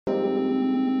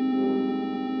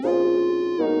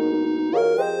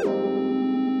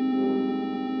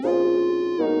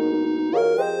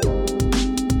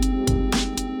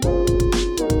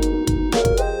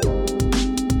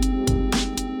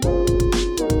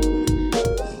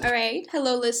Alright,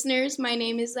 hello listeners, my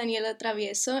name is Daniela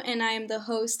Travieso and I am the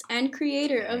host and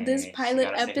creator of this pilot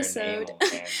episode.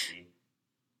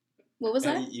 What was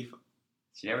that?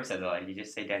 She never said that, you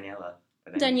just say Daniela.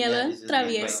 Daniela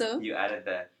Travieso. You added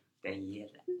the Daniela.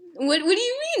 What do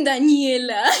you mean,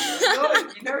 Daniela? No,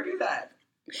 you never do that.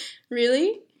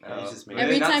 Really? No.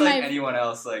 Every not time like anyone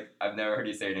else, I've never heard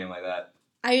you say your name like that.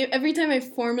 Every time I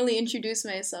formally introduce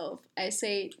myself, I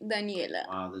say Daniela.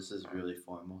 Wow, this is really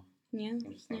formal. Yeah.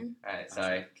 Interesting. Alright,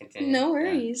 sorry, continue. No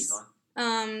worries.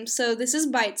 Yeah, So this is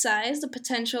Bite Size, the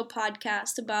potential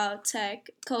podcast about tech,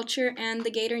 culture, and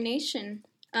the Gator Nation.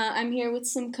 I'm here with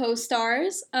some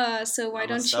co-stars, so why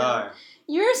don't star.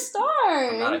 You're a star!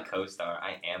 I'm not a co-star,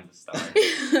 I am the star.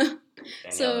 Danielle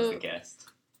is the guest.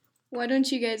 Why don't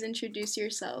you guys introduce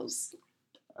yourselves?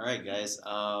 Alright guys,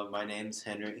 my name's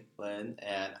Henry Lynn,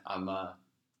 and I'm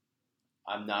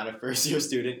not a first-year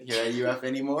student here at UF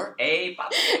anymore. Hey,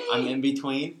 Papa! I'm in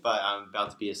between, but I'm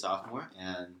about to be a sophomore,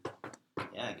 and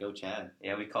yeah, go Chad.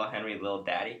 Yeah, we call Henry Lil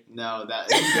Daddy. No,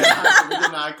 we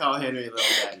did not call Henry Little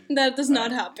Daddy. That does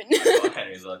not happen. I call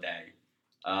Henry Lil Daddy.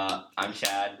 I'm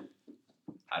Chad.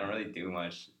 I don't really do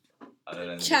much other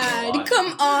than Chad,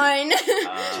 come on!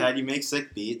 Chad, you make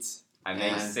sick beats. I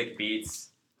make sick beats,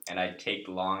 and I take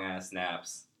long-ass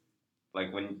naps.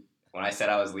 Like, when I said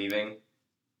I was leaving,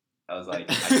 I was like,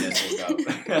 I just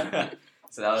woke up.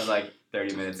 So that was like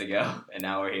 30 minutes ago, and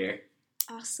now we're here.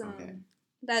 Awesome. Okay.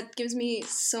 That gives me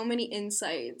so many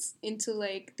insights into,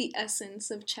 the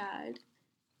essence of Chad.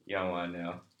 You don't want to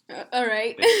know. All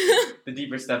right. The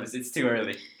deeper stuff is, it's too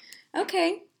early.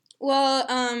 Okay. Well,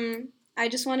 I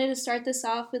just wanted to start this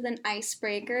off with an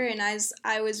icebreaker, and as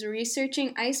I was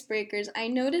researching icebreakers, I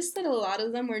noticed that a lot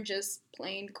of them were just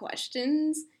plain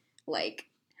questions, like,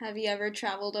 have you ever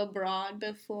traveled abroad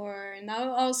before? And that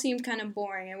all seemed kind of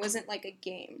boring. It wasn't like a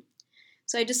game.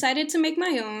 So I decided to make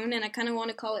my own, and I kind of want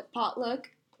to call it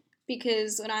potluck,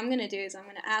 because what I'm going to do is I'm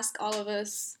going to ask all of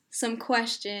us some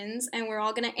questions, and we're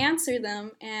all going to answer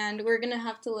them, and we're going to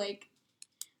have to,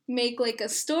 make, a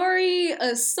story,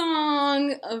 a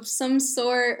song of some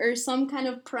sort, or some kind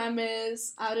of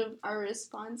premise out of our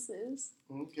responses.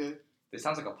 Okay. This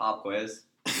sounds like a pop quiz.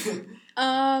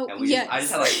 Yes. I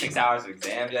just had 6 hours of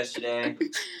exams yesterday,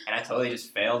 and I totally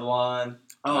just failed one.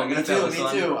 Oh, me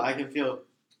too. I can feel.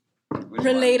 Which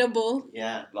Relatable. one?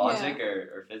 Yeah. Logic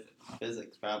or physics?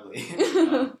 Physics, probably.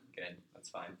 Oh, good. That's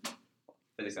fine.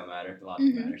 Physics don't matter.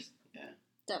 Logic matters. Yeah.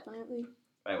 Definitely.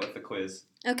 Right, what's the quiz?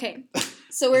 Okay.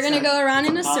 So we're going to go around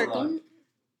in a circle.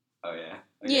 Oh, yeah?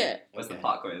 Okay. Yeah. What's the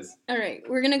pop quiz? All right.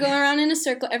 We're going to go around in a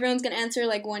circle. Everyone's going to answer,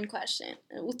 one question.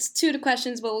 It's 2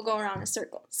 questions, but we'll go around in a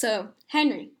circle. So,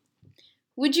 Henry,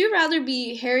 would you rather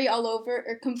be hairy all over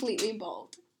or completely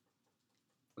bald?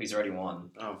 He's already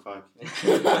won. Oh, fuck.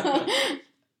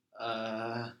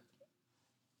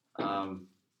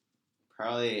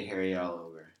 Probably hairy all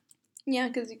over. Yeah,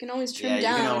 because you can always trim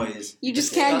down. You can always. You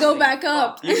just can't go back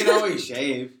up. You can always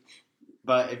shave,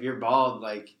 but if you're bald,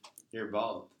 you're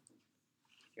bald.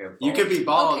 You could be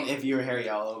bald if you're hairy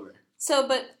all over. So,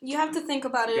 but you have to think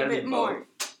about it a bit more.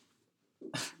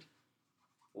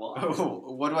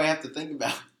 What do I have to think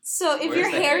about? So, if you're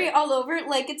hairy all over,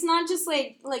 it's not just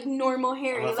like normal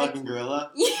hairy. I'm a fucking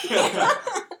gorilla? Yeah.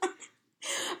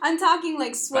 I'm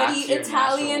talking sweaty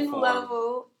Italian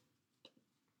level.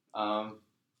 I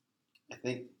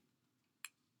think.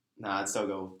 Nah, I'd still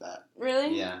go with that.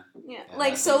 Really? Yeah. Yeah.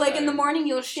 In the morning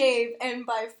you'll shave, and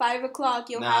by 5 o'clock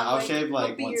you'll have I'll shave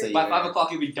once a year. By 5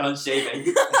 o'clock you'll be done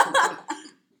shaving.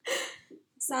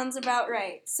 Sounds about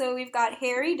right. So we've got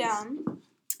hairy down,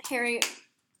 hairy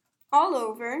all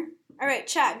over. All right,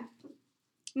 Chad.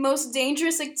 Most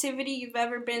dangerous activity you've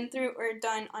ever been through or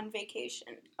done on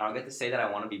vacation? I don't get to say that I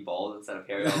want to be bald instead of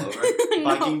hairy all over. No.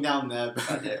 Biking down Neb.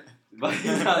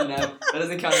 Biking down Neb. That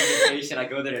doesn't count as vacation. I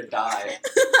go there to die.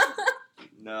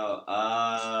 No.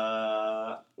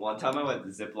 One time I went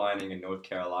ziplining in North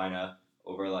Carolina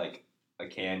over a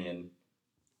canyon,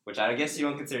 which I guess you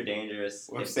don't consider dangerous.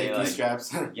 With safety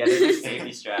straps. Yeah, there's just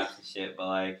safety straps and shit, but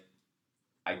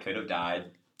I could have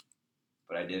died,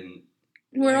 but I didn't.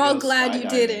 We're all glad you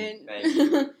didn't. Thank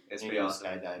you. It's pretty awesome.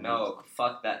 Skydiving. No,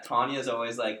 fuck that. Tanya's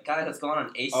always like, guys, let's go on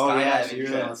an ace skydiving. Oh yeah, she trip.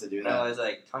 really wants to do that. No, I was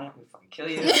like, Tanya, I'm gonna fucking kill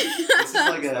you. This is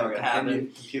like a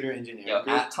computer engineer. Yo,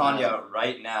 at Tanya,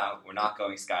 right now, we're not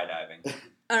going skydiving.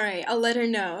 All right, I'll let her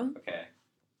know.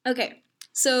 Okay.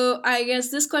 So I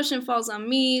guess this question falls on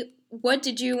me. What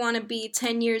did you want to be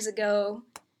 10 years ago?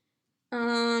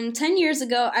 10 years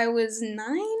ago, I was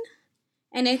 9,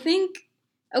 and I think,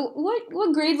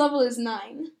 what grade level is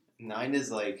 9? 9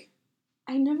 is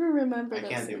I never remember. I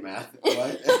can't do math.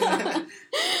 What?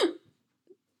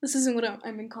 This isn't what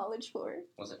I'm in college for.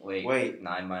 Wasn't wait. Wait.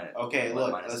 9 minus. Okay, what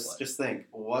look, minus let's what? just think.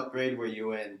 What grade were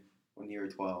you in when you were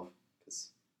 12? 'Cause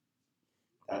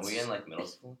Were we in like middle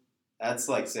school? that's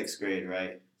like 6th grade,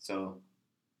 right? So,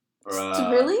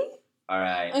 Really? All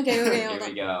right. Okay, Here hold we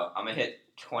on. go. I'm gonna hit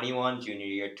 21 junior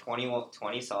year,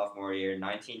 20 sophomore year,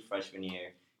 19 freshman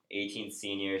year, 18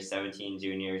 senior, 17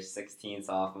 junior, 16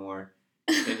 sophomore,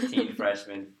 15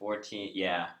 freshman, 14.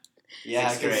 Yeah. yeah,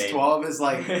 6th because grade. 12 is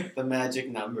like the magic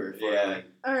number for Yeah. like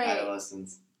All right.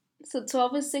 adolescents. So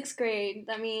 12 is 6th grade.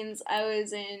 That means I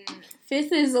was in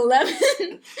 5th is 11.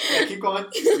 Yeah, keep going.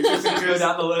 We're just gonna go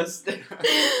down the list.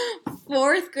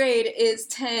 4th grade is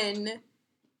 10.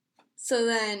 So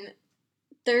then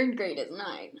 3rd grade is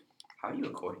 9. How are you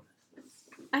recording?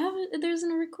 There's a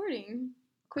recording.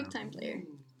 QuickTime Player.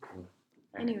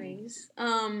 Anyways,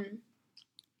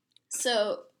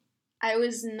 so I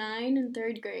was 9 in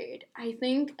 3rd grade. I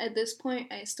think at this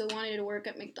point I still wanted to work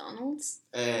at McDonald's.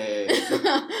 Hey.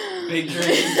 Big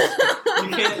dreams. You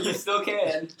can. You still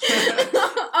can.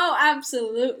 Oh,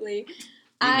 absolutely.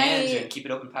 Be manager and keep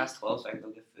it open past 12 so I can go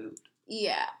get food.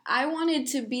 Yeah, I wanted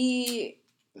to be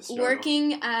The struggle.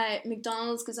 working at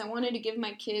McDonald's because I wanted to give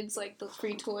my kids like the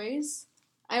free toys.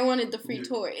 I wanted the free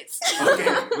toys.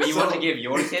 Okay. But you So- want to give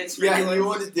your kids free Yeah, toys? you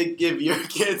wanted to give your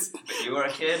kids But you were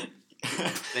a kid?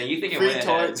 Then you think it free went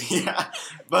ahead. toys. Yeah,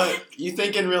 but you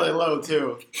thinking really low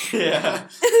too. Yeah.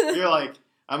 You're like,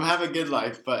 I'm having a good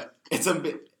life, but it's a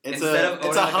bit. It's Instead a of it's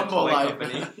owning a like humble toy life.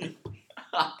 company.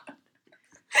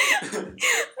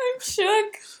 I'm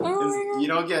shook. Oh my You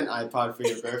don't get an iPod for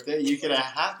your birthday. You get a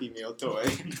Happy Meal toy.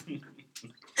 God.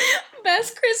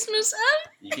 Best Christmas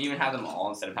ever. You can even have them all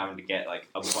instead of having to get like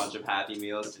a bunch of Happy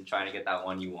Meals and trying to get that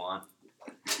one you want.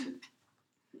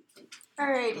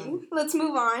 Alrighty, let's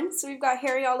move on. So we've got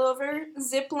Harry all over,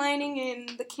 zip lining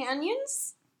in the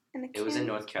canyons. It was in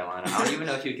North Carolina. I don't even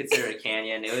know if you would consider it a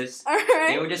canyon. It was. They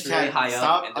Alright. were just really high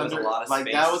up, and there was a lot of like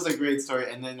space. that was a great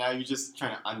story, and then now you're just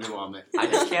trying to underwhelm it. I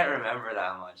just can't remember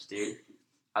that much, dude.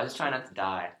 I was just trying not to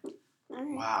die.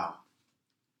 Alright. Wow.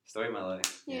 Story of my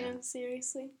life. Yeah,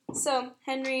 seriously. So,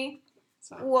 Henry,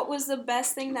 So, what was the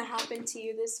best thing that happened to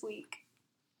you this week?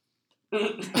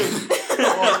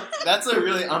 well, that's a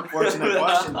really unfortunate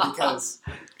question because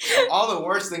of all the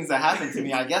worst things that happened to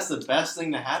me, I guess the best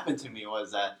thing that happened to me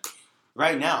was that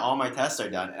right now all my tests are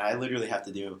done, and I literally have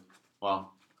to do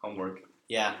Homework.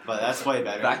 yeah, but that's way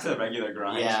better. Back to the regular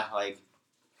grind. Yeah, like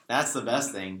that's the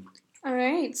best thing.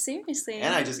 Alright, seriously.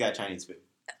 And I just got Chinese food.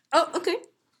 Oh, okay.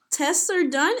 Tests are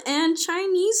done and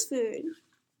Chinese food.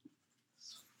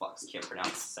 Fucks can't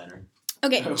pronounce center.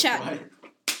 Okay, chat. What?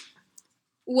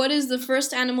 What is the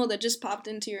first animal that just popped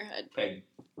into your head? Pig.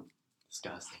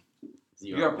 Disgusting.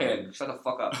 You're a pig. Shut the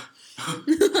fuck up.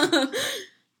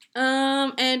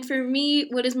 And for me,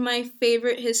 what is my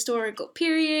favorite historical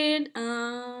period?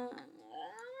 Don't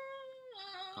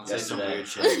say some Yesterday. weird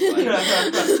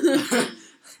shit.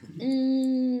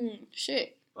 Like,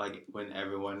 Shit. like when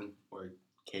everyone were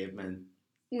cavemen,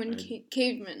 When Right.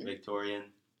 cavemen. Victorian,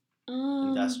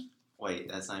 Um, wait,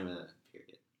 that's not even a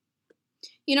period.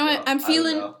 you know what? I'm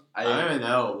feeling. I don't even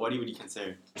know. What would you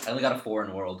consider? I only got a 4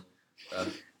 in world.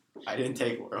 I didn't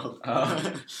take world.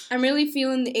 Oh. I'm really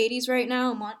feeling the 80s right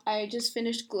now. I just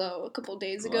finished Glow a couple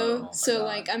days ago, Glow, oh my so God.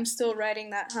 like I'm still riding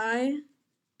that high.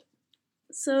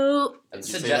 So Did It's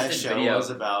you say that suggested show video. was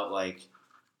about like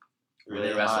Really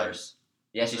hot wrestlers.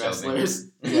 Yeah, she showed me.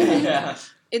 wrestlers? Yeah.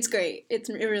 it's great. It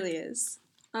really is.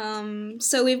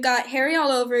 So we've got Harry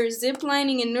all over, zip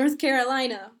lining in North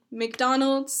Carolina,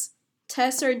 McDonald's,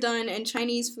 tests are done, and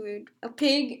Chinese food, a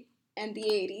pig, and the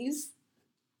 80s.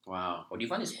 Wow. What do you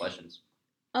find these questions?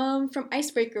 From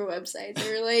icebreaker websites.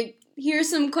 They were like, here's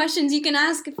some questions you can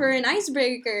ask for an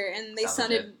icebreaker, and they Sounds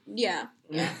sounded, yeah.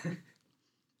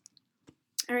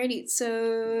 Alrighty,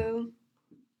 so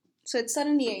it's set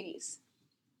in the 80s,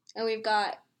 and we've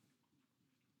got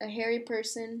a hairy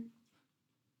person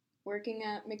working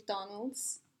at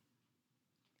McDonald's.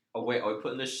 Oh wait, are we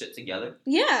putting this shit together?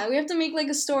 Yeah, we have to make like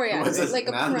a story out What's of it, this, like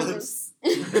a Mad premise.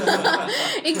 Libs?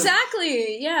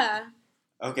 Exactly, yeah.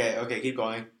 Okay, keep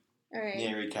going. Alright. Can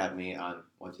you recap me on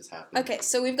what just happened? Okay,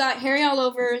 so we've got Harry all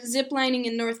over, zip lining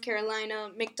in North Carolina,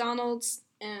 McDonald's,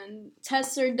 and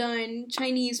tests are done,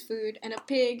 Chinese food, and a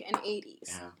pig, and 80s.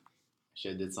 Yeah.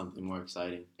 Should have did something more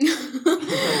exciting.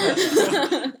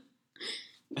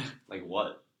 Like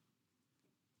what?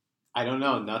 I don't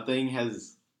know. Nothing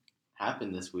has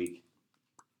happened this week.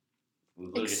 We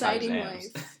literally just had Exciting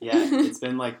exams. life. Yeah, it's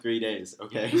been like 3 days.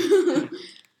 Okay.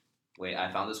 Wait,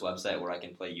 I found this website where I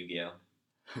can play Yu-Gi-Oh!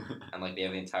 And like they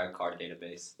have the entire card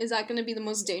database. Is that going to be the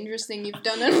most dangerous thing you've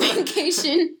done on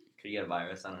vacation? Could you get a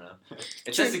virus? I don't know. It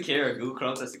True. says secure. Google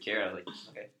Chrome says secure. I was like,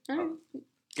 okay, Alright.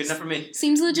 good enough for me.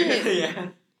 Seems legit.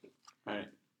 Yeah.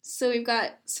 So we've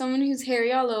got someone who's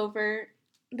hairy all over.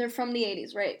 They're from the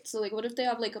 80s, right? So, like, what if they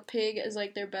have, like, a pig as,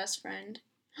 like, their best friend?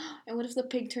 And what if the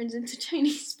pig turns into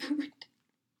Chinese food?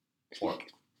 Pork.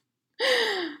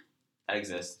 That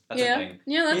exists. That's yeah. a thing.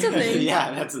 Yeah, that's a thing.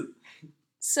 Yeah, that's a...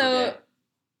 So, Okay.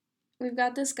 we've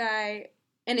got this guy,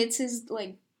 and it's his,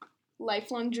 like,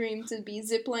 lifelong dream to be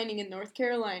ziplining in North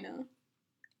Carolina.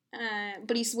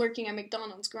 But he's working at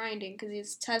McDonald's grinding because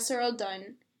his tests are all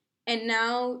done. And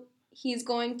now he's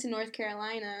going to North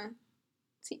Carolina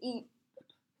to eat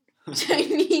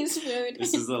Chinese food.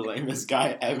 This is the lamest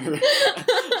guy ever.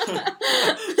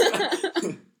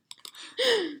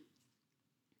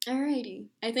 Alrighty.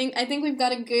 I think we've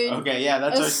got a good... Okay, yeah,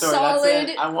 that's A our story. solid-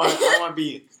 That's it. I want to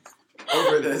be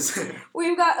over this.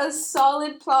 We've got a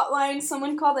solid plot line.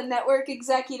 Someone call the network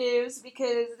executives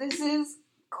because this is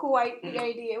quite the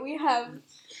idea we have.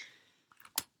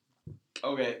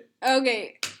 Okay.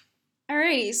 Okay.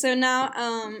 Alrighty, so now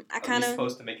I Are kind we of...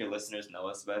 supposed to make your listeners know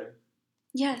us better?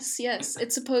 Yes.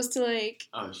 It's supposed to, like,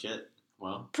 Oh, shit.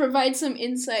 Well, provide some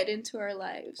insight into our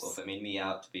lives. Well, if it made me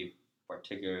out to be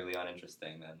particularly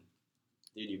uninteresting, then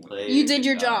dude, you played. You did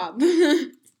your good job.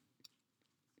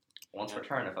 once per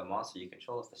turn, if a monster you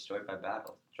control is destroyed by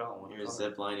battle, draw one You're a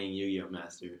card. ziplining Yu-Gi-Oh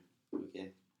master. Okay.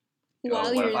 While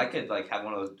what you're... if I could like have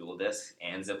one of those dual discs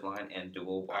and zipline and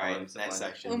dual All right, zipline? next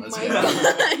section. Oh Let's my go.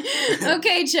 god.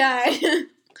 Okay, Chad.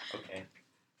 Okay.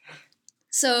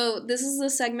 So this is the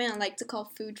segment I like to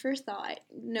call Food for Thought.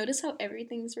 Notice how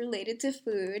everything's related to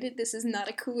food. This is not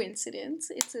a coincidence.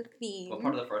 It's a theme. What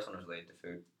part of the first one was related to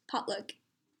food? Potluck.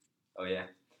 Oh yeah,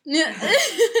 Yeah.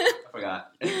 I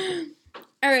forgot.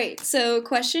 Alright, so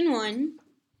question 1.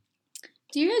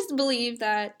 Do you guys believe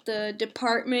that the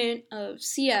Department of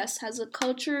CS has a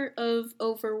culture of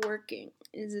overworking?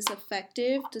 Is this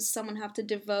effective? Does someone have to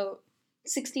devote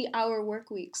 60-hour work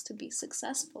weeks to be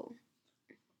successful?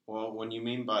 Well, when you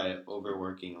mean by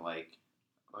overworking, like,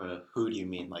 who do you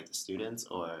mean? Like the students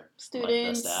or like the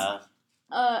Students. staff?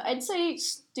 I'd say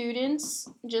students,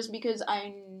 just because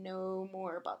I know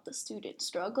more about the student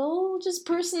struggle, just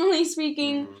personally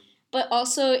speaking, Mhm. but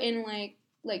also in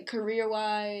like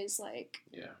career-wise, like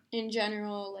Yeah. in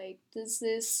general, like does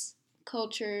this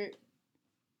culture,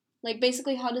 like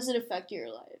basically how does it affect your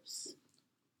lives?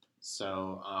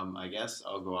 So, I guess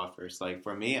I'll go off first. Like,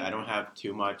 for me, I don't have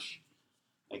too much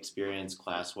experience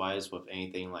class-wise with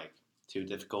anything, like, too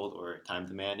difficult or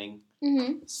time-demanding.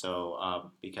 Mm-hmm. So,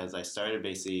 because I started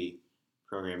basically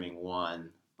programming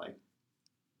 1, like,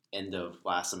 end of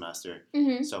last semester.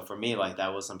 Mm-hmm. So, for me, like,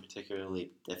 that wasn't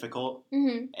particularly difficult.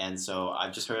 Mm-hmm. And so,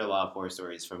 I've just heard a lot of horror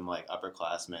stories from, like,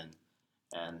 upperclassmen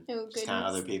and Oh, just kind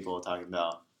of goodness. other people talking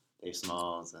about Dave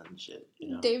Smalls and shit, you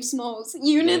know. Dave Smalls.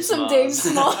 Units Dave of Dave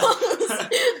Smalls. Smalls.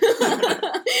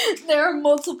 There are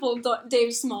multiple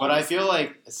Dave Smalls. But I feel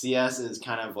like CS is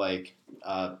kind of like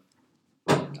a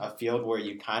field where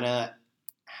you kind of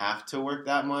have to work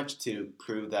that much to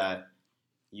prove that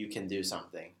you can do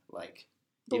something. Like,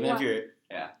 But even why? if you're...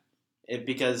 Yeah.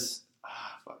 Because...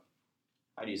 fuck.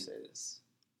 How do you say this?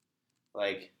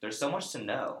 Like, There's so much to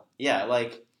know. yeah,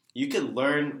 like, you could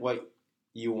learn what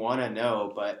you want to know,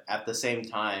 but at the same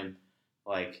time,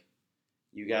 like,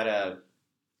 you gotta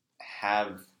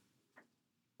have,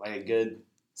 like, a good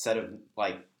set of,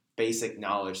 like, basic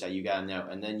knowledge that you gotta know,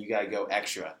 and then you gotta go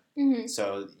extra. Mm-hmm.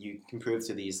 So you can prove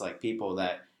to these, like, people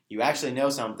that you actually know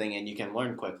something and you can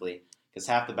learn quickly, because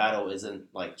half the battle isn't,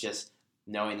 like, just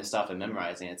knowing the stuff and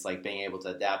memorizing. It's, like, being able to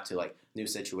adapt to, like, new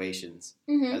situations,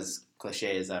 Mm-hmm. as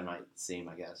cliche as that might seem,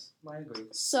 I guess. I agree.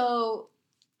 So,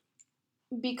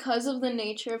 because of the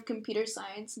nature of computer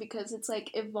science, because it's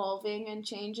like evolving and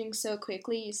changing so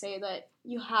quickly, you say that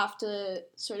you have to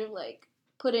sort of like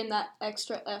put in that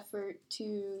extra effort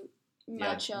to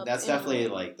match up. That's in a definitely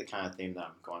way. like the kind of theme that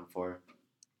I'm going for,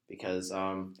 because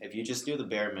if you just do the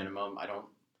bare minimum, I don't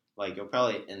like you'll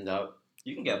probably end up.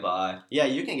 You can get by. Yeah,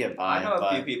 you can get by, I know a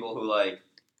but few people who like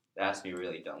ask me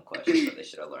really dumb questions that they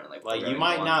should have learned. Like you programming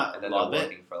might 1, not and then love they're it.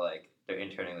 working for like they're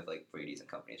interning with like pretty decent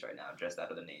companies right now, just out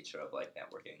of the nature of like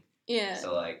networking. Yeah.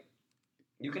 So like,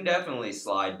 you can definitely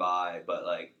slide by, but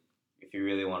like, if you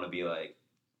really want to be like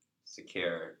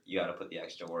secure, you got to put the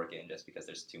extra work in, just because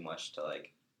there's too much to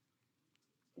like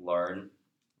learn.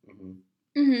 hmm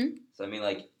Mm-hmm. So I mean,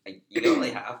 like, you don't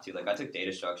really have to. Like, I took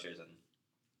data structures, and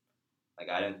like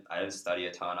I didn't study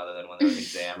a ton other than when there was an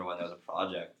exam or when there was a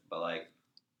project. But like,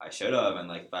 I should have, and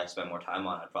like if I spent more time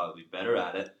on it, I'd probably be better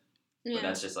at it. But Yeah.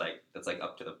 that's just like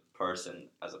up to the person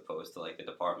as opposed to like the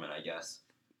department, I guess.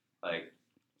 Like,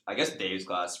 I guess Dave's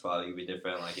class probably would be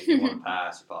different. Like, if you want to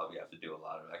pass, you probably have to do a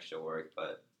lot of extra work.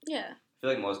 But Yeah. I feel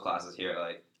like most classes here,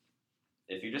 like,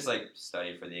 if you just, like,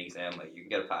 study for the exam, like, you can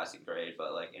get a passing grade.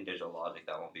 But, like, in digital logic,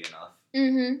 that won't be enough.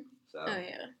 Mm-hmm. So, Oh,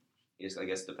 yeah. I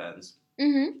guess depends.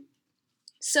 Mm-hmm.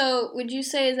 So, would you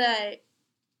say that,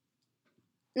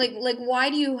 like,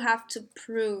 why do you have to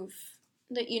prove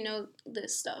that you know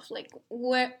this stuff? Like,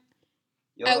 where...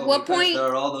 At what because point- there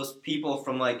are all those people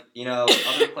from, like, you know,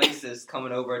 other places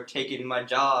coming over, taking my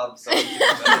job, so I can do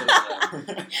better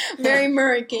than them. Very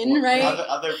American, right?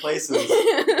 Other places.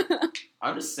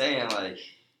 I'm just saying, like, it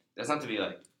doesn't have to be,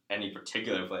 like, any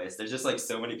particular place. There's just, like,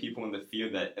 so many people in the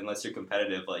field that, unless you're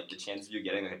competitive, like, the chance of you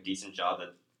getting, like, a decent job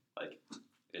that, like,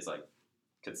 is, like,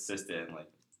 consistent and,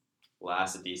 like,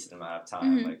 lasts a decent amount of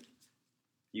time, Mhm. like,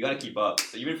 you gotta keep up.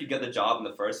 So even if you get the job in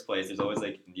the first place, there's always,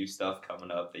 like, new stuff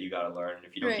coming up that you gotta learn. And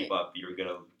if you don't keep up, you're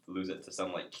gonna lose it to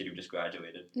some, like, kid who just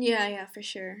graduated. Yeah, for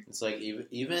sure. It's like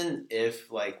even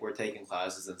if like we're taking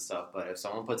classes and stuff, but if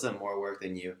someone puts in more work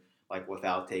than you, like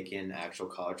without taking actual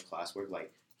college classwork,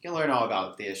 like you can learn all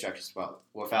about data structures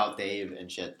without Dave and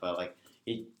shit, but like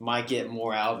he might get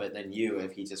more out of it than you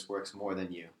if he just works more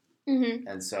than you. Mm-hmm.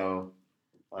 And so,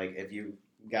 like if you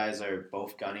guys are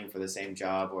both gunning for the same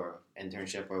job or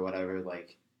internship or whatever,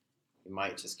 like you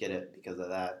might just get it because of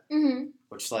that. Mm-hmm.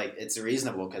 Which like it's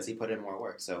reasonable because he put in more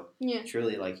work, so Yeah.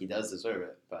 truly like he does deserve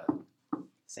it, but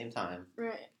same time.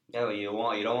 Right. Yeah, but you don't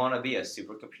want to be a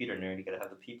supercomputer nerd. You gotta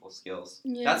have the people skills.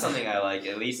 Yeah. That's something I like.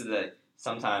 At least that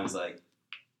sometimes, like,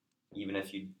 even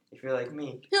if you're like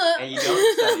me and you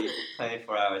don't study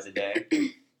 24 hours a day,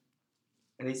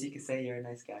 at least you can say you're a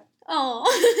nice guy.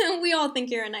 Oh, we all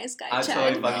think you're a nice guy, I'm Chad.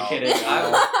 totally fucking kidding.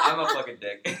 I'm a fucking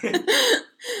dick.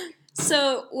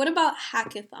 So, what about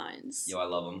hackathons? Yo, I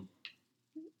love them.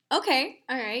 Okay,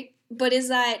 all right. But is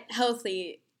that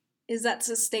healthy? Is that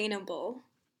sustainable?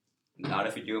 Not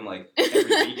if you do them, like, every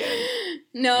weekend.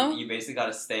 No? You basically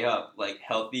gotta stay up, like,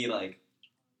 healthy, like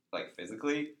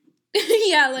physically.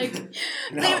 Yeah, like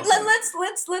No.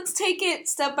 let's take it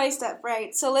step by step,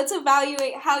 right? So let's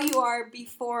evaluate how you are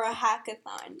before a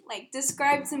hackathon. Like,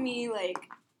 describe to me, like,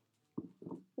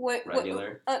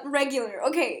 Regular. Regular.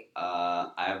 Okay.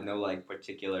 I have no, like,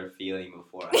 particular feeling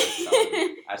before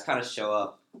I just kind of show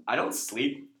up. I don't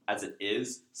sleep as it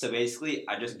is, so basically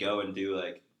I just go and do,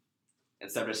 like,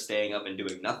 instead of just staying up and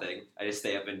doing nothing, I just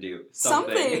stay up and do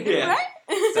something. Yeah.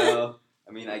 Right? So,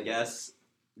 I mean, I guess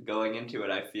going into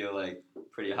it, I feel, like,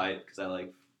 pretty hyped because I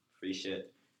like free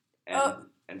shit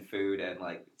and food and,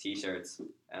 like, t-shirts.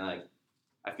 And, like,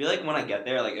 I feel like when I get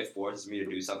there, like, it forces me to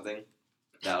do something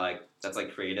that, like, that's,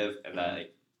 like, creative and that,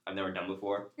 like, I've never done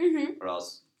before. Mm-hmm. Or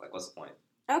else, like, what's the point?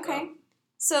 Okay.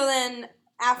 So then,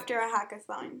 after a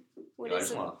hackathon, what I is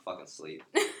just it? want to fucking sleep.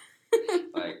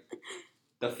 Like,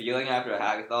 the feeling after a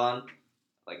hackathon,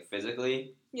 like,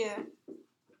 physically, Yeah.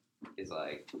 is,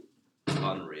 like,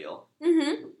 unreal.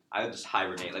 Mm-hmm. I would just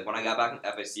hibernate. Like, when I got back in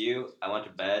FSU, I went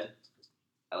to bed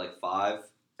at, like, 5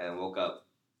 and woke up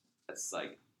at,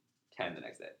 like, 10 the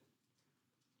next day.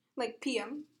 Like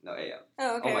PM. No, AM.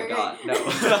 Oh, okay. Oh my okay. god, no.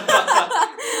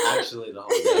 Actually, the whole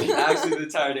day. Actually, the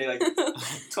entire day, like,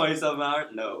 20-something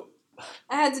hours? No.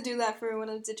 I had to do that for one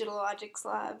of the digital logics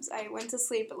labs. I went to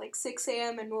sleep at like 6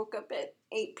 a.m. and woke up at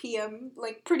 8 p.m.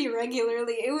 like pretty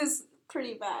regularly. It was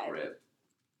pretty bad. Rip.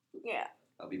 Yeah.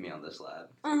 That'll be me on this lab.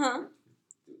 Uh-huh.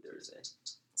 Do Thursday.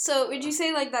 So would you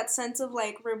say like that sense of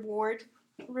like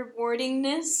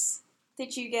rewardingness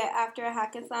that you get after a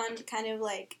hackathon kind of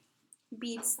like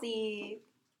beats the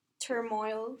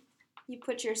turmoil you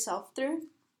put yourself through?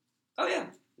 Oh, yeah.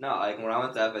 No, like, when I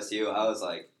went to FSU, I was,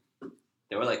 like,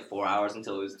 there were, like, 4 hours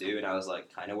until it was due, and I was, like,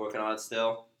 kind of working on it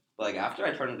still. But, like, after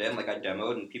I turned it in, like, I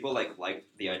demoed, and people, like, liked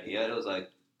the idea. It was,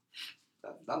 like,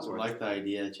 that was I worth like it. the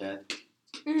idea, Chad.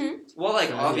 Mm-hmm. Well, like,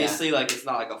 Yeah. obviously, like, it's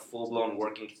not, like, a full-blown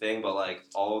working thing, but, like,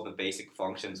 all of the basic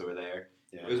functions were there.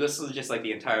 Yeah. It was basically just, like,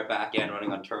 the entire back end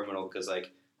running on terminal, because,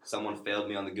 like, someone failed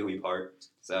me on the GUI part.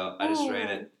 So I just ran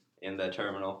it in the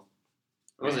terminal.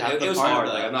 It was, Half it the was part of hard,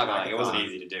 the like, I'm not gonna lie, it wasn't hackathon.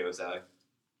 easy to do, so.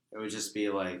 It would just be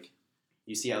like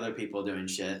you see other people doing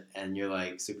shit and you're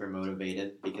like super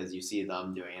motivated because you see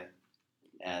them doing it.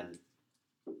 And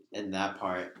in that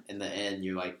part, in the end,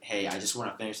 you're like, hey, I just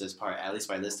want to finish this part at least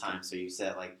by this time. So you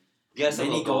set like Yes,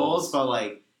 many goals, but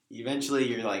like eventually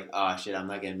you're like, oh shit, I'm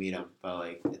not gonna meet them. But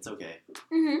like it's okay.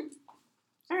 Mm-hmm.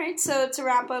 All right, so to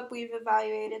wrap up, we've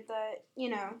evaluated that, you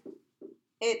know,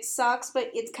 it sucks,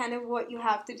 but it's kind of what you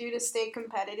have to do to stay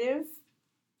competitive.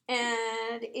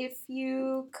 And if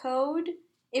you code,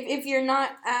 if you're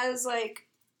not as, like,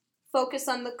 focused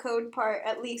on the code part,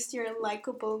 at least you're a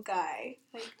likable guy,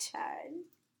 like Chad.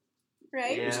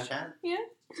 Right? Yeah. Who's Chad?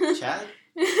 Chad?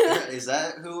 Is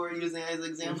that who we're using as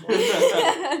example?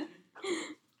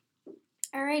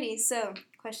 Alrighty, so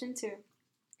question 2.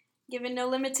 Given no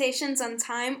limitations on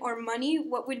time or money,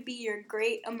 what would be your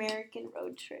great American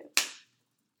road trip?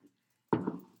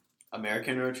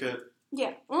 American road trip?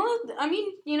 Yeah, well, I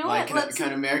mean, you know like, what?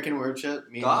 Can American road trip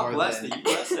mean God more bless than... the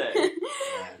USA.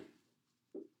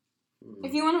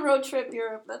 If you want to road trip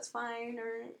Europe, that's fine,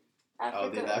 or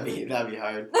Africa. Oh, dude, that'd be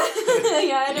hard.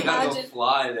 Yeah, I'd You gotta go imagine.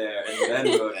 fly there and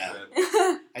then road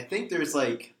trip. I think there's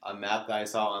like a map that I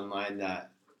saw online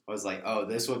that was like, oh,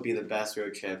 this would be the best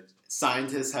road trip.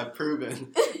 Scientists have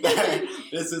proven that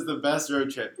this is the best road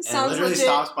trip. And Sounds it literally legit.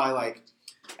 stops by like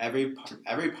every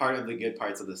part of the good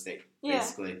parts of the state, Yeah.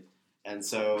 basically. And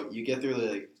so you get through the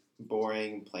like,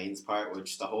 boring plains part,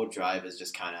 which the whole drive is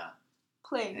just kind of,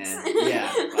 Planes. and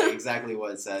yeah, like exactly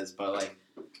what it says. But like,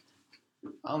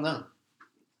 I don't know.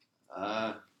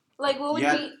 Like, what would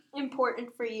Yeah. be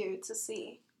important for you to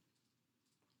see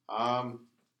or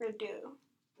do?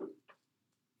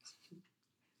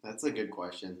 That's a good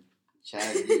question.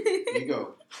 Chad, you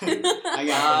go. I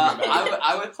got to think about it.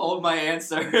 I would hold my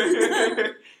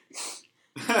answer.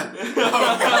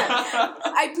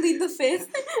 I plead the fifth.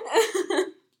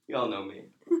 You all know me.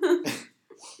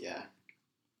 Yeah.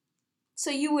 So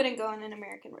you wouldn't go on an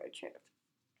American road trip?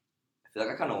 I feel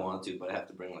like I kind of want to, but I have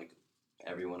to bring like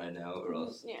everyone I know, or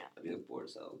else Yeah. I'd be like bored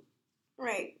as hell.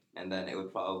 Right. And then it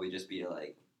would probably just be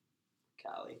like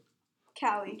Cali.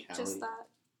 Cali. Cali. Just that.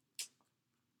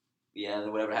 Yeah,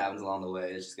 then whatever happens along the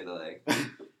way, it's just gonna like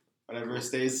Whatever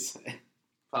stays.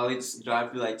 probably just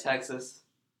drive through like Texas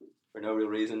for no real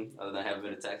reason other than I haven't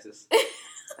been to Texas,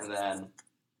 and then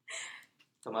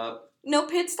come up. No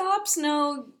pit stops,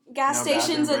 no gas No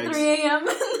stations at bathroom 3 a.m.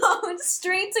 No, it's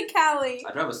straight to Cali.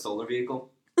 I drive a solar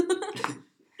vehicle. I'm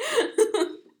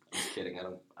just kidding. I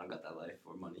don't got that life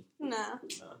or money. Nah.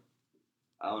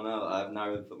 I don't know. I've not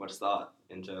really put much thought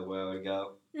into where I would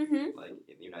go, Mm-hmm. like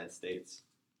in the United States,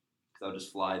 because I'll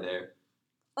just fly there.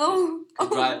 Oh.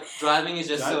 'Cause driving is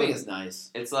just Driving so. is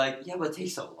nice. It's like, yeah, but it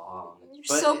takes so long. You're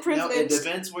But so it privileged.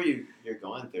 depends where you're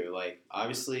going through. Like,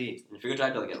 obviously, If you're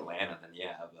gonna drive to like Atlanta, then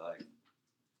yeah, but like,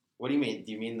 what do you mean?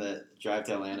 Do you mean the drive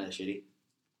to Atlanta is shitty?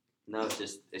 no,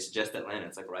 it's just Atlanta.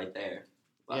 It's like right there.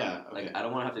 But, Yeah, okay. Like I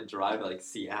don't want to have to drive to like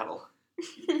Seattle.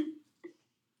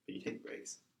 But you take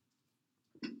breaks.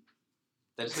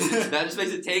 That just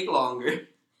makes it take longer.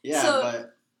 Yeah, So,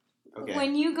 but okay.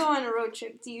 When you go on a road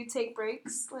trip, do you take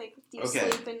breaks? Like, do you Okay.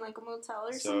 sleep in like a motel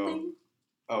or So, something?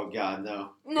 Oh God,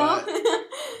 no. No.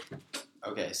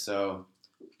 Okay, so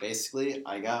basically,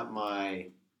 I got my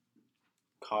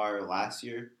car last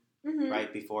year, Mm-hmm.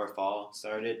 right before fall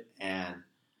started, and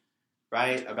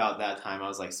right about that time, I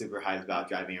was like super hyped about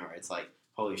driving everywhere. It's like,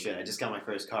 holy shit, I just got my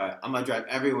first car. I'm gonna drive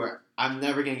everywhere. I'm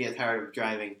never gonna get tired of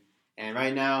driving. And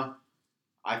right now,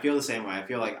 I feel the same way. I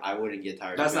feel like I wouldn't get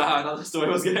tired. That's of not how I driving. thought the story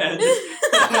was gonna end.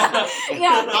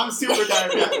 Yeah. I'm super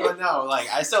tired of driving, but no, like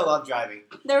I still love driving.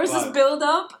 There was this But- build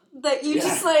up that you Yeah.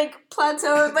 just like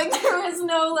plateaued. Like there was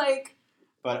no like.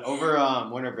 But over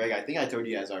winter break, I think I told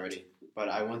you guys already. But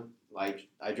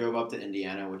I drove up to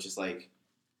Indiana, which is like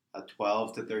a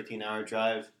 12 to 13 hour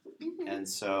drive, and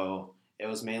so it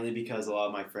was mainly because a lot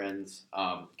of my friends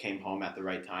came home at the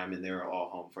right time, and they were all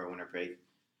home for winter break,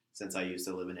 since I used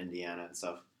to live in Indiana and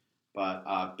stuff.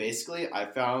 But basically, I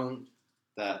found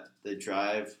that the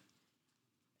drive,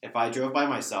 if I drove by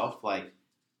myself, like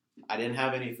I didn't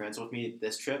have any friends with me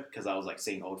this trip because I was like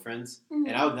seeing old friends, Mhm.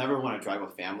 and I would never want to drive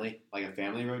with family. Like a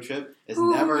family road trip is Ooh.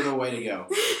 never the way to go.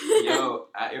 Yo,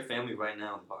 at your family right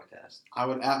now on the podcast. I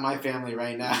would at my family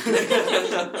right now,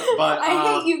 but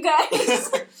I hate you guys.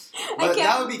 I but that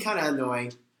can't. would be kind of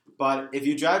annoying. But if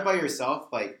you drive by yourself,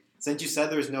 like since you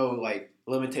said there's no like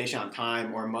limitation on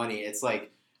time or money, it's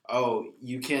like, oh,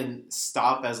 you can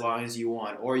stop as long as you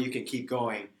want, or you can keep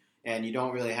going, and you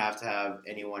don't really have to have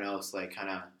anyone else like kind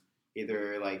of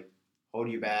either like hold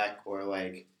you back or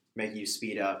like make you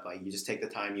speed up. Like you just take the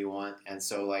time you want. And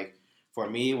so like for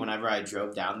me, whenever I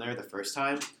drove down there the first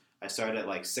time, I started at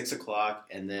like 6 o'clock,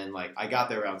 and then like I got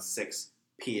there around 6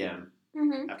 p.m.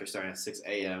 Mhm. after starting at 6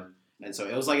 a.m. And so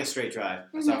it was like a straight drive.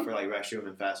 I stopped for like restroom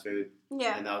and fast food,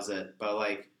 Yeah. and that was it. But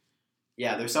like,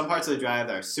 yeah, there's some parts of the drive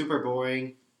that are super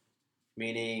boring,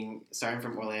 meaning starting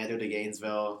from Orlando to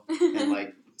Gainesville and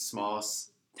like small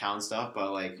town stuff.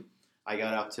 But like, I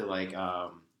got up to like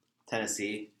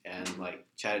Tennessee and like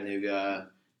Chattanooga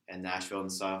and Nashville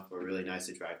and stuff were really nice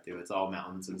to drive through. It's all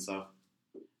mountains and stuff.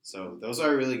 So those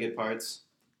are really good parts.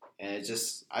 And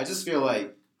I just feel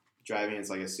like driving is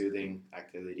like a soothing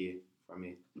activity for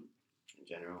me in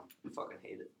general. I fucking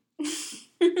hate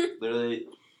it. Literally,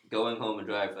 going home and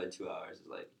drive for like 2 hours is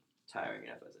like tiring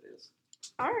enough as it is.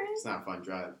 Alright. It's not a fun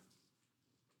drive.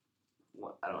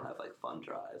 I don't have like fun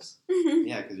drives.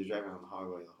 Yeah, because you're driving on the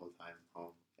highway the whole time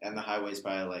home, and the highway's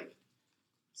probably like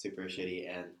super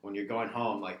shitty. And when you're going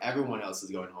home, like everyone else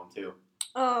is going home too.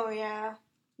 Oh, yeah.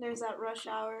 There's that rush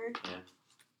hour.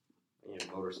 I need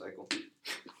a motorcycle.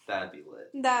 That'd be lit.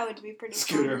 That would be pretty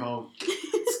Scooter fun. home.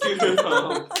 Scooter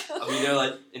home. I'll be there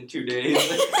like in 2 days.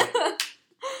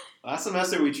 Last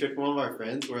semester, we tricked one of our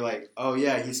friends. We're like, oh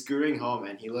yeah, he's scootering home,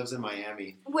 and he lives in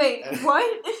Miami. Wait,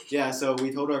 what? Yeah, so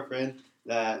we told our friend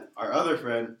that our other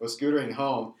friend was scootering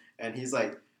home, and he's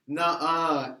like,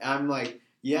 nah, I'm like,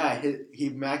 yeah, he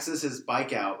maxes his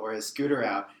bike out or his scooter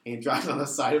out, and he drives on the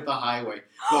side of the highway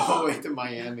the whole way to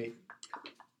Miami.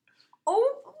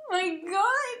 Oh my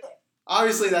god.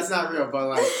 Obviously, that's not real, but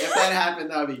like, if that happened,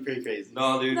 that would be pretty crazy.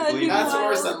 No, dude, That'd believe be me. That's wild.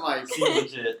 worse than like. Seems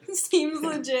legit. Seems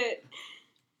legit.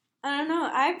 I don't know.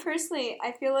 I personally,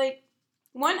 I feel like,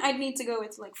 one, I'd need to go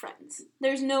with, like, friends.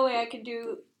 There's no way I could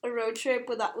do a road trip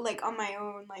without, like, on my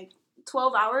own, like,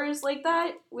 12 hours like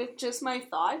that with just my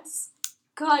thoughts.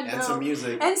 God, no. And some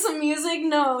music. And some music?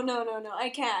 No, I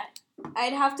can't.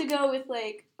 I'd have to go with,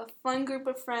 like, a fun group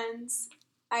of friends.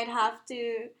 I'd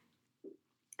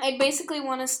basically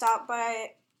want to stop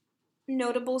by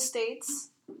notable states,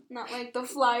 not, like, the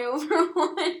flyover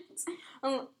ones.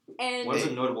 And What is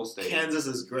a notable state? Kansas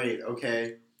is great,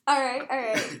 okay?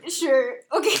 Alright, sure.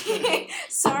 Okay.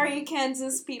 Sorry,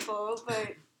 Kansas people,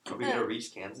 but Are we gonna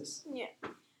reach Kansas?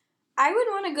 I would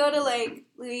want to go to, like,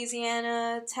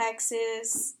 Louisiana,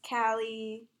 Texas,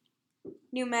 Cali,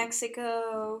 New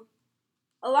Mexico.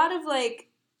 A lot of, like,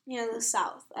 the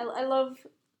South. I love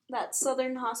that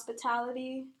southern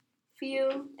hospitality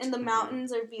feel, and the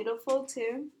mountains are beautiful,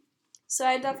 too. So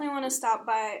I definitely want to stop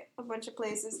by a bunch of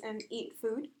places and eat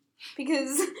food,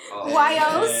 because Oh, why yeah.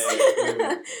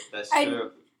 else? That's I'd-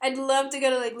 true. I'd love to go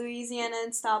to, like, Louisiana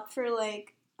and stop for,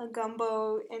 like, a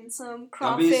gumbo and some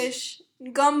crawfish.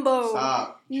 Gumbo,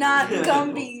 Stop. not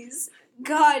Gumbies.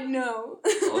 God, no.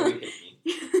 Oh, you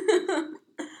hate me.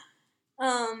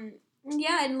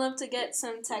 Yeah, I'd love to get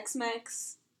some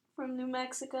Tex-Mex from New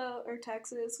Mexico or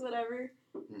Texas, whatever.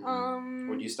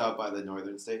 Would you stop by the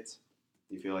northern states?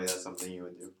 Do you feel like that's something you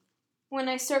would do? When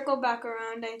I circle back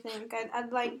around, I think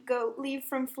I'd like leave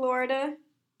from Florida,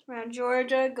 around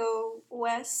Georgia, go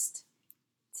west,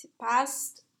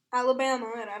 past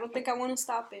Alabama, and I don't think I want to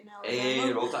stop in Hey,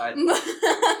 Alabama. roll tide.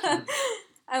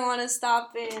 I want to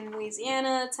stop in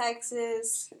Louisiana,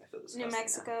 Texas, I feel disgusting New now.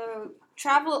 Mexico,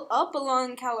 travel up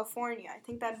along California. I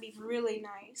think that'd be really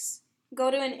nice.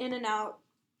 Go to an In-N-Out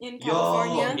in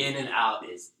California, Yo, In and Out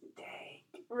is dang.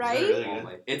 right? Is that really Oh good?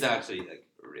 my, it's actually like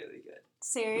really good. It's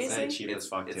Seriously? like cheap as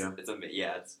fuck too.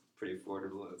 It's pretty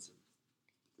affordable. It's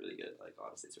really good. Like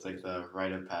honestly, it's It's really like good. the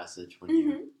rite of passage when Mhm.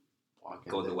 you walk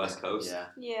Go to the West Coast? Yeah.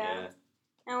 Yeah.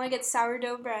 I want to get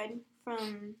sourdough bread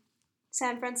from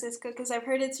San Francisco because I've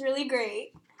heard it's really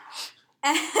great.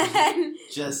 And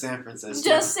Just San Francisco.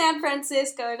 just San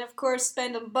Francisco, and of course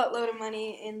spend a buttload of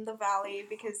money in the valley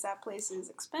because that place is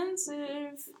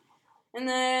expensive. And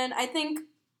then I think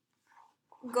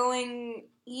going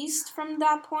east from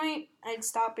that point, I'd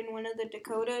stop in one of the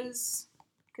Dakotas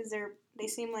because they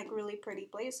seem like really pretty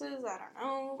places. I don't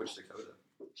know. Which Dakota?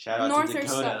 Shout out North to or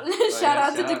Dakota. south. yeah, Shout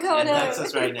out to shout out to Dakota. In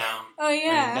Texas right now. Oh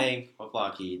yeah. Bang with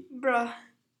Lockheed. Bruh.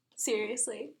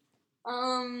 Seriously.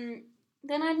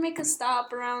 Then I'd make a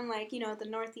stop around, like, the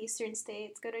northeastern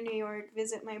states, go to New York,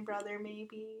 visit my brother,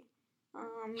 maybe.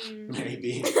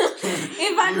 Maybe.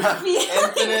 If I'm you have feeling...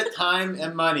 infinite time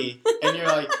and money, and you're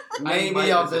like, might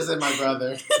maybe I'll visit. visit my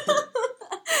brother.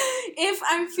 If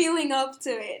I'm feeling up to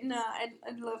it, no,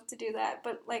 I'd love to do that.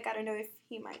 But, like, I don't know if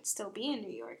he might still be in New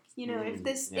York.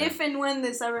 If and when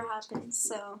this ever happens.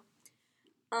 So,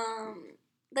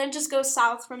 then just go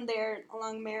south from there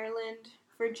along Maryland,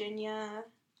 Virginia,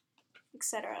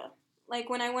 etc. Like,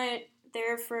 when I went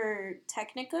there for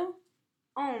Technica,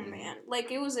 oh, man.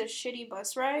 Like, it was a shitty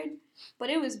bus ride, but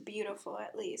it was beautiful,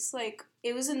 at least. Like,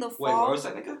 it was in the Wait, fall. where was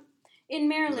Technica? In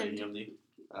Maryland. UMD?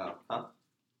 Oh, huh?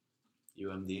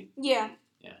 UMD? Yeah.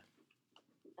 Yeah.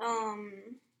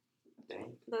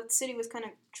 Dang. The city was kind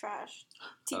of trash,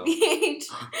 Oh. TBH.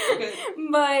 Okay.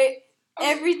 But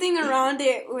everything around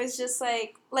it was just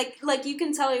like you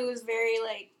can tell it was very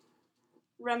like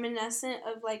reminiscent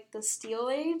of like the Steel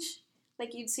Age.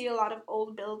 Like you'd see a lot of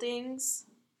old buildings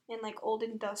and like old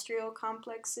industrial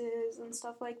complexes and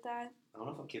stuff like that. I don't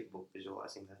know if I'm capable of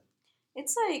visualizing that.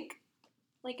 It's like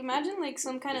imagine like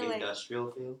some kind of like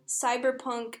industrial feel.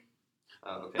 cyberpunk,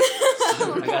 Oh, okay.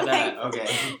 I got that. Okay.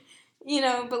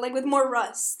 but like with more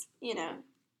rust,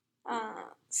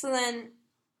 So then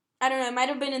I don't know, it might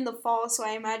have been in the fall, so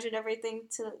I imagined everything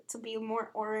to be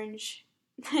more orange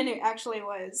than it actually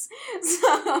was.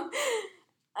 So,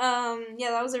 yeah,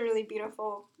 that was a really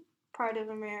beautiful part of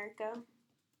America.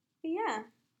 But yeah.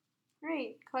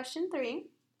 Right. Question 3.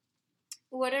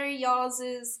 What are y'all's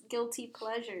guilty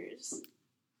pleasures?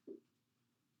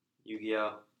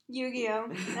 Yu-Gi-Oh.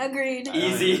 Yu-Gi-Oh. Agreed. I don't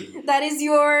Easy. even- That is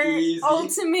your Easy.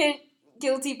 ultimate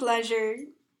guilty pleasure.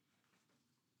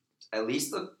 At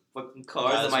least the fucking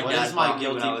cards Guys, that my what dad is my bought me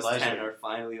when guilty I was 10 pleasure? are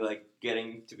finally like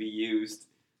getting to be used.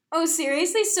 Oh,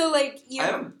 seriously? So, like, you...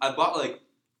 I bought like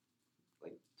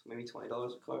maybe $20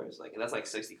 of cards. Like that's like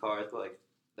 60 cards, but like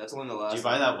that's only the last. Did you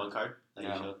buy that one card? That you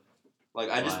No. showed? Like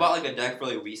I just Why? bought like a deck for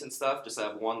like recent stuff, just to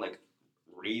have one like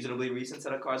reasonably recent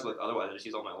set of cards. But like otherwise, I just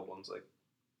use all my old ones, like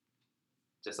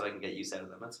just so I can get use out of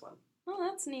them. That's fun. Oh,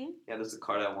 that's neat. Yeah, there's a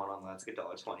card I want online. It's like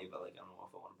 $1.20, but like I don't know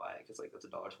if I want to buy it because like that's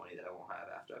 $1.20 that I won't have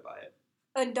after I buy it.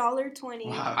 $1.20.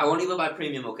 Wow. I won't even buy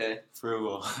premium. Okay,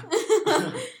 Frugal.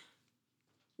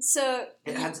 So...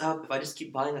 it adds up. If I just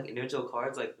keep buying like individual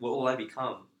cards, like what will I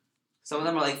become? Some of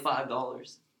them are like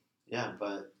 $5. Yeah,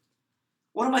 but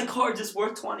One of my cards is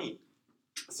worth $20.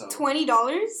 so $20?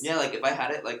 Yeah, like if I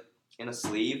had it like in a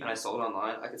sleeve and I sold it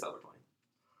online, I could sell it for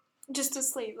 $20. Just a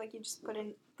sleeve, like you just put in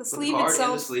the But sleeve the card itself.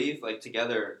 and the sleeve, like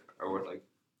together, are worth like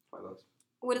 $5.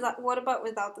 What about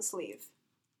without the sleeve?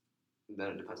 And then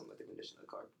it depends on like the condition of the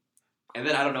card. And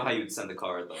then I don't know how you would send the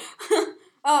card. Like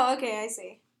Oh, okay, I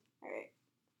see. All right.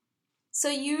 So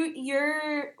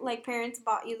your like parents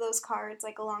bought you those cards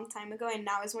like a long time ago, and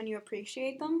now is when you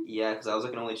appreciate them. yeah, because I was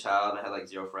like an only child and I had like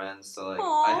 0 friends, so like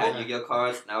Aw. I had Yu-Gi-Oh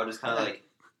cards, and I would just kind of like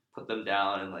put them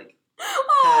down and like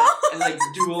Aw. and like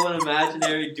duel an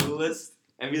imaginary duelist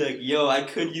and be like, yo, I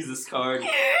could use this card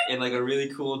in like a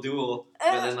really cool duel,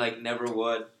 but then like never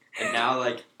would. And now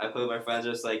like I play with my friends,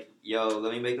 just like, yo,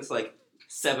 let me make this like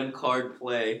 7 card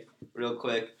play real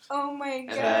quick, Oh my and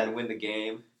god. then win the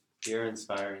game. you're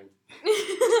inspiring.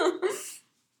 Just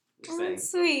Oh, saying.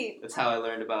 that's sweet. That's how I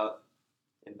learned about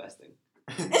investing.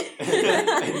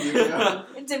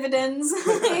 Dividends.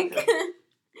 Like.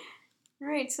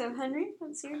 Right. So Henry,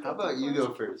 what's your? How guilty about you pleasure?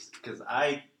 go first? Because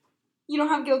You don't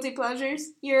have guilty pleasures.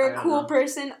 You're I a don't cool know.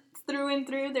 person through and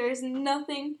through. There is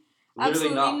nothing, Literally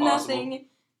absolutely not possible. nothing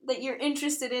that you're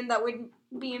interested in that would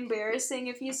be embarrassing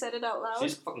if you said it out She loud.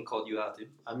 just fucking called you out, dude.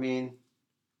 I mean,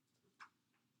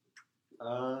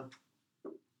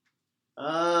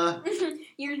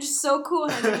 You're just so cool,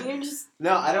 Henry. You're just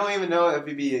no, I don't even know if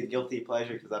it'd be a guilty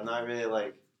pleasure because I'm not really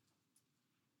like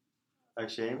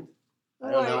ashamed.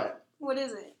 I don't know what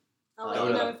is it? I'll let Dota.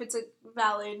 you know if it's a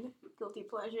valid guilty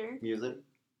pleasure. music.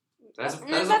 That's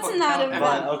That's not a But,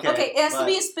 valid. okay, Okay, it has to but-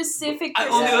 be a specific I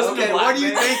person. only listen to okay, Black what do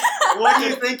you Bear. think? What do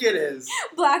you think it is?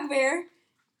 Black Bear.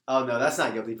 Oh no, that's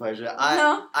not guilty pleasure.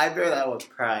 No. I bear that with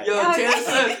pride. Yo, Okay. Taylor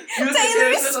Swift. You listen to Taylor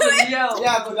Taylor Swift on the Swift. DL.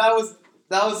 Yeah, but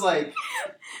that was like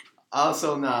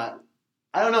also not.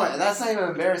 I don't know. That's not even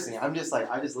embarrassing. I'm just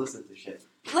like I just listen to shit.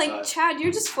 Like Chad,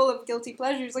 you're just full of guilty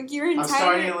pleasures. Like your I'm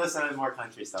starting entire. to listen to more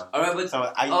country stuff. All right, but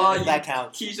So oh, that you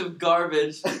counts. piece of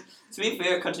garbage. To be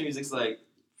fair, country music's like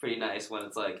pretty nice when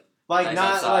it's like, Like Nice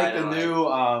not outside like the and,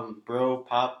 like- new bro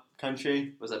pop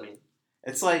country. what does that mean?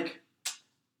 It's like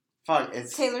fuck.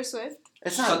 It's Taylor Swift.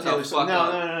 it's Shut not the Taylor fuck Swift. No,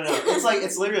 up. no. It's like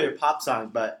it's literally a pop song,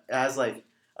 but it has like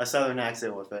a southern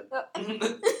accent with it.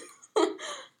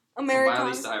 American.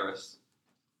 Miley Cyrus.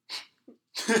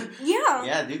 Yeah.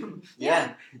 Yeah, dude.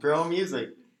 Yeah, bro music.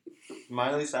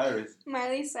 Miley Cyrus.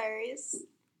 Miley Cyrus.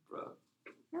 Bro.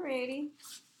 Alrighty.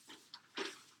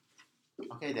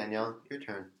 Okay, Danielle, your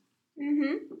turn.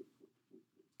 Mhm.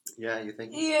 Yeah, you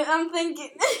think? Yeah, I'm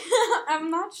thinking. I'm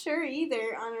not sure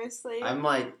either, honestly. I'm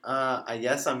like, I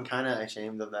guess I'm kind of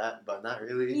ashamed of that, but not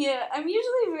really. Yeah, I'm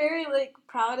usually very like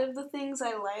proud of the things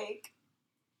I like,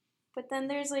 but then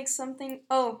there's like something.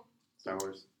 Oh, Star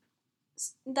Wars.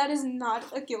 that is not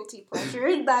a guilty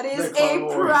pleasure. That is The Clone a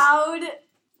Wars. proud.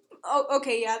 Oh,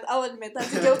 okay, yeah, I'll admit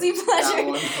that's a guilty pleasure.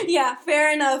 one. Yeah,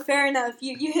 fair enough, fair enough.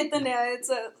 You hit the nail. It's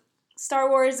a Star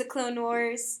Wars: The Clone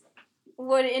Wars.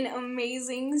 What an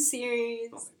amazing series.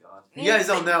 Oh my god. You guys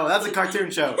don't know. That's a cartoon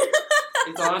show.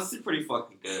 It's honestly pretty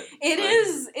fucking good. It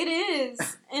Like,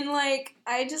 is, and like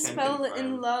I just Can fell confirm.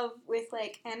 in love with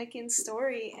like Anakin's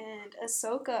story and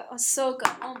Ahsoka.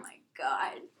 Oh my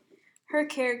god, her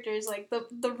character is like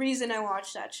the reason I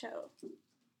watched that show.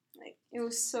 Like it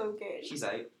was so good. She's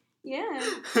like, Yeah,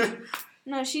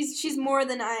 no, she's more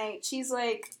than she's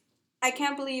like I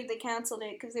can't believe they canceled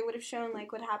it because they would have shown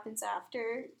like what happens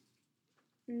after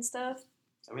and stuff.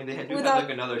 I mean, they do Without- have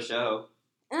like another show.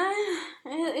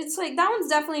 It's like that one's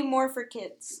definitely more for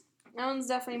kids. That one's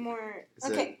definitely more Is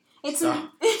okay. It's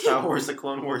Star Wars: The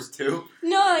Clone Wars 2.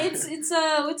 No, it's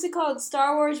what's it called?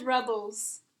 Star Wars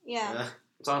Rebels. Yeah.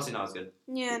 It's honestly not as good.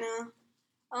 Yeah,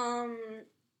 no.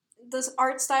 This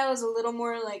art style is a little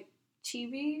more like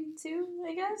chibi too,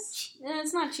 I guess. Yeah,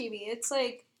 it's not chibi. It's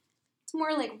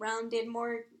more like rounded,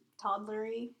 more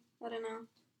toddlery. I don't know.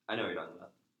 I know what you're talking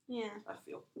about. Yeah, I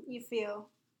feel. you feel.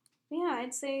 But yeah,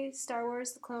 I'd say Star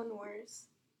Wars: The Clone Wars,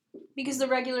 because the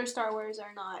regular Star Wars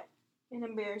are not an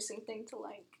embarrassing thing to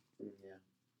like.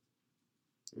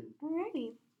 Yeah.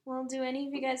 Alrighty. Well, do any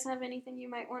of you guys have anything you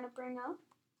might want to bring up?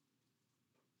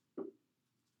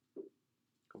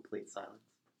 Complete silence.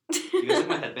 You guys like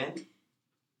my headband?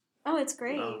 Oh, it's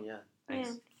great. Oh yeah. Yeah,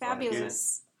 Thanks.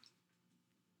 fabulous.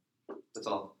 That's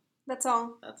all. That's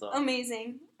all. That's all.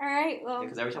 Amazing. All right. Well,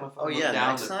 Because every time I Oh fall yeah. down,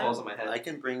 Next it time falls on my head. I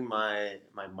can bring my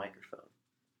microphone.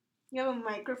 you have a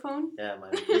microphone. Yeah, my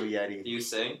Blue Do Yeti. you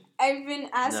sing? I've been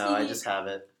asking. No, I just have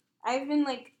it. I've been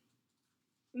like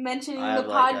mentioning I the have,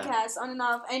 like, podcast on and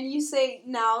off, and you say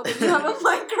now that you have a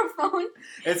microphone.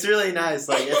 It's really nice.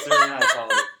 Like it's really nice.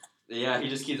 Quality. Yeah, he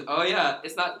just keeps. Oh yeah,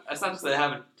 it's not just that I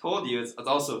haven't told you. It's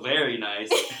also very nice.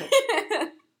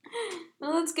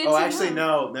 Well, that's good. Oh, to actually,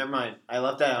 know. no. Never mind. I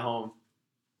left that at home.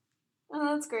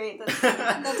 Oh, that's great.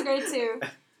 That's great too.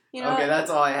 You know. Okay,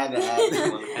 that's all I had to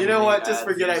add. You know what? Just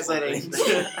forget I said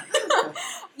anything.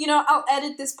 You know, I'll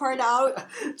edit this part out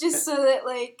just so that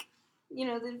like, you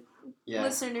know, the Yeah.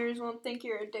 listeners won't think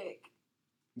you're a dick.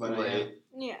 But Wait,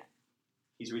 Yeah.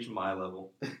 he's reached my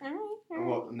level. All right. All right.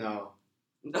 well, no.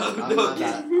 No, I'm not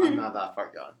that. I'm not that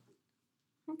far gone.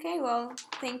 Okay, well,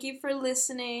 thank you for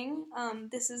listening.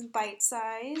 This is Bite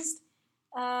Sized.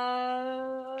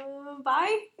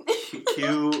 Bye.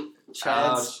 Cue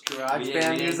Chad's garage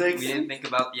band music. We didn't think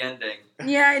about the ending.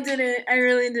 Yeah, I didn't. I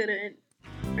really didn't.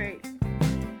 Right.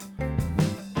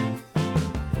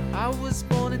 I was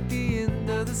born at the end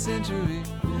of the century.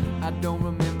 I don't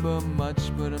remember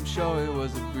much, but I'm sure it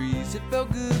was a breeze. It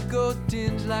felt good, gold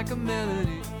tinged like a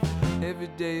melody. Every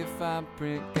day a fine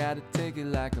print, gotta take it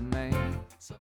like a man.